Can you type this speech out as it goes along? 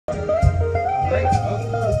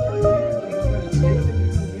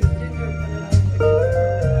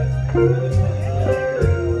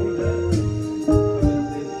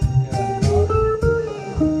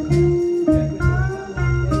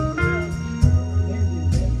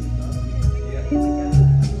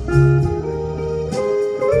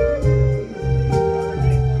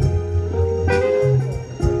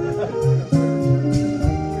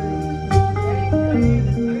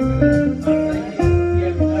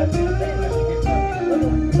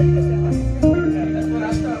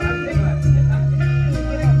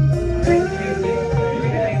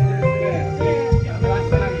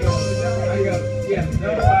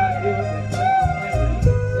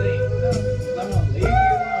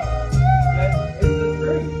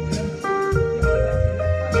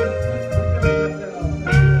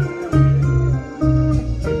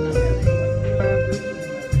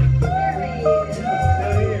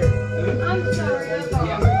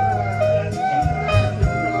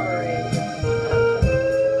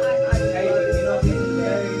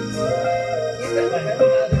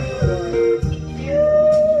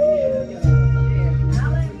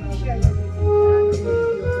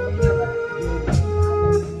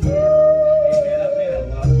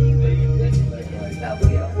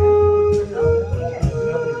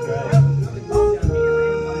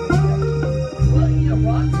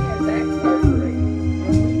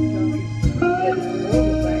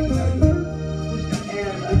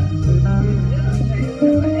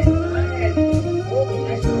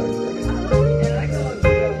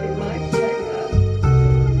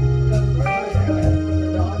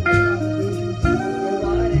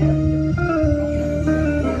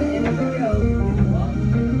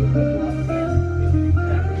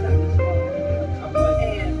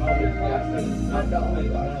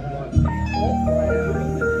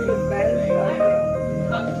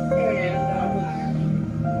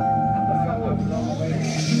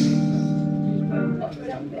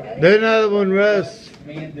Do another one, Russ.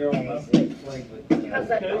 Me and Daryl on the play with. How's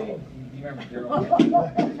that going? You remember Daryl?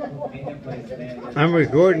 Me and him played the band. I'm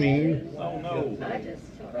recording you. Oh no.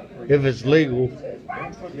 If it's legal.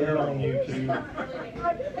 Don't put that on YouTube.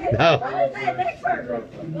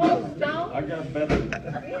 No. I got better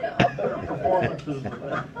performances than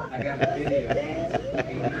that. I got a video.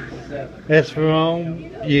 87. That's for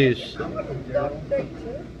own use.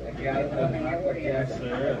 That guy told me Michael Jackson.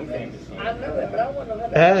 I know it, but I want to know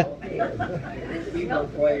how Huh? Keyboard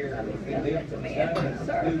player. He lived from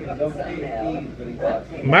China. Don't get keys, but he got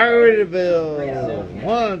Margaritaville.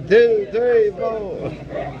 1, 2, 3, 4.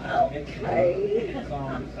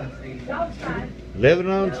 Living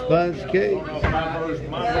on sponge cake.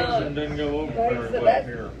 My version didn't go over very well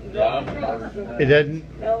here. It doesn't?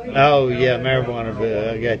 Oh, yeah, Marijuanaville.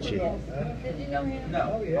 I got you. Did you know him? No,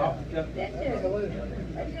 off the cuff. Did you? Did you know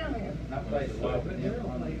him? And I played a lot with him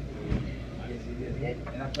on the. Yes, he did.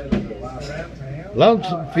 And I played with a lot of them.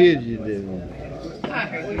 Lonesome Fugitive.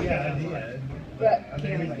 But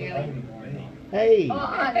County County. Hey. Oh, I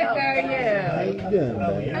know. How are you? How you doing,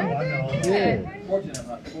 baby? Good. Fortunate I'm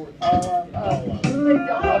not sports.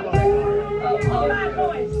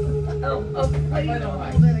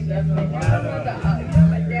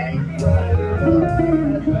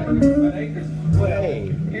 Hey.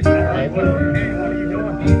 Hey, what are you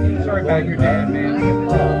doing? Sorry about your dad, man.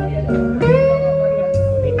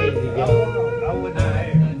 He needs to go. I wouldn't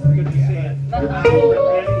have. Good to see you.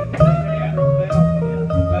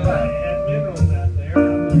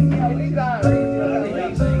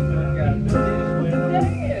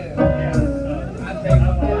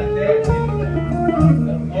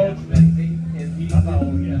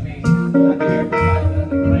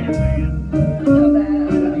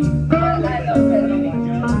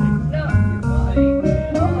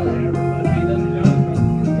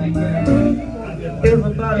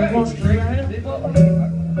 Everybody wants to laugh,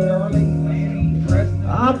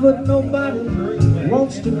 but nobody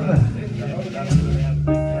wants to cry.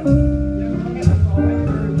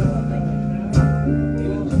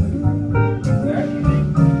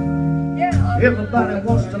 Everybody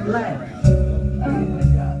wants to laugh,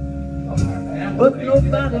 but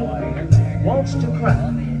nobody wants to cry.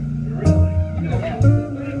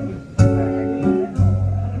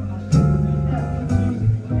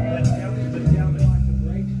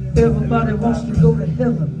 Everybody wants to go to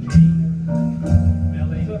heaven,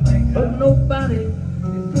 but nobody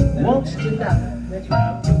wants to die.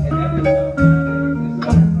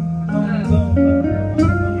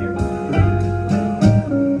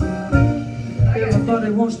 Everybody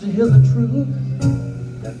wants to hear the truth,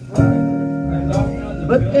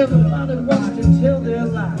 but everybody wants to tell their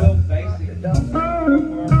lies.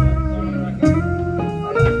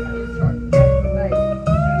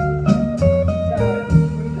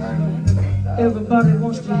 Everybody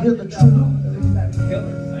wants to hear the truth,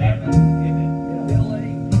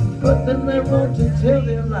 but then they want to tell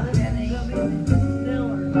their lies.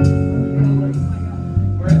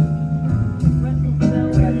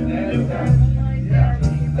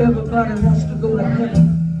 Everybody wants to go to heaven,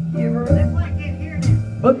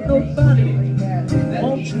 but nobody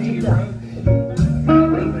wants to die.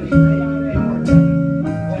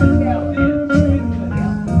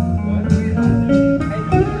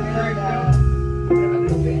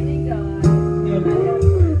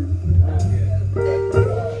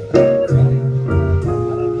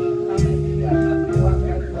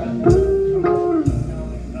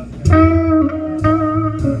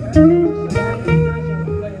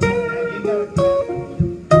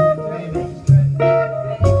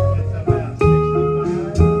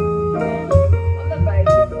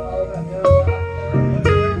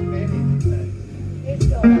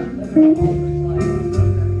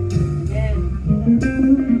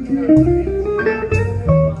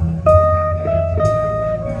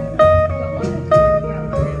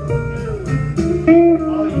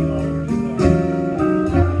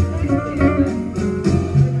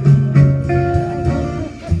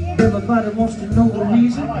 Everybody wants to know the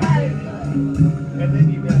reason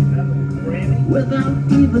without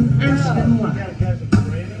even asking why.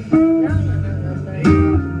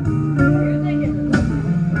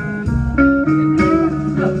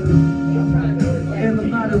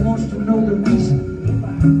 Everybody wants to know the reason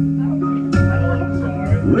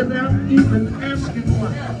without even asking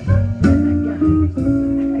why.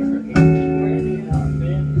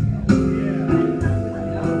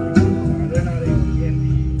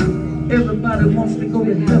 Everybody wants to go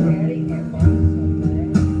to heaven,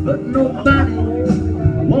 but nobody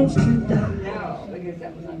wants to die.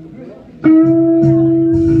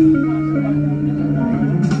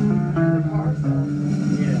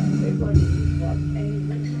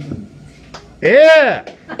 Yeah.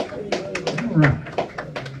 All right.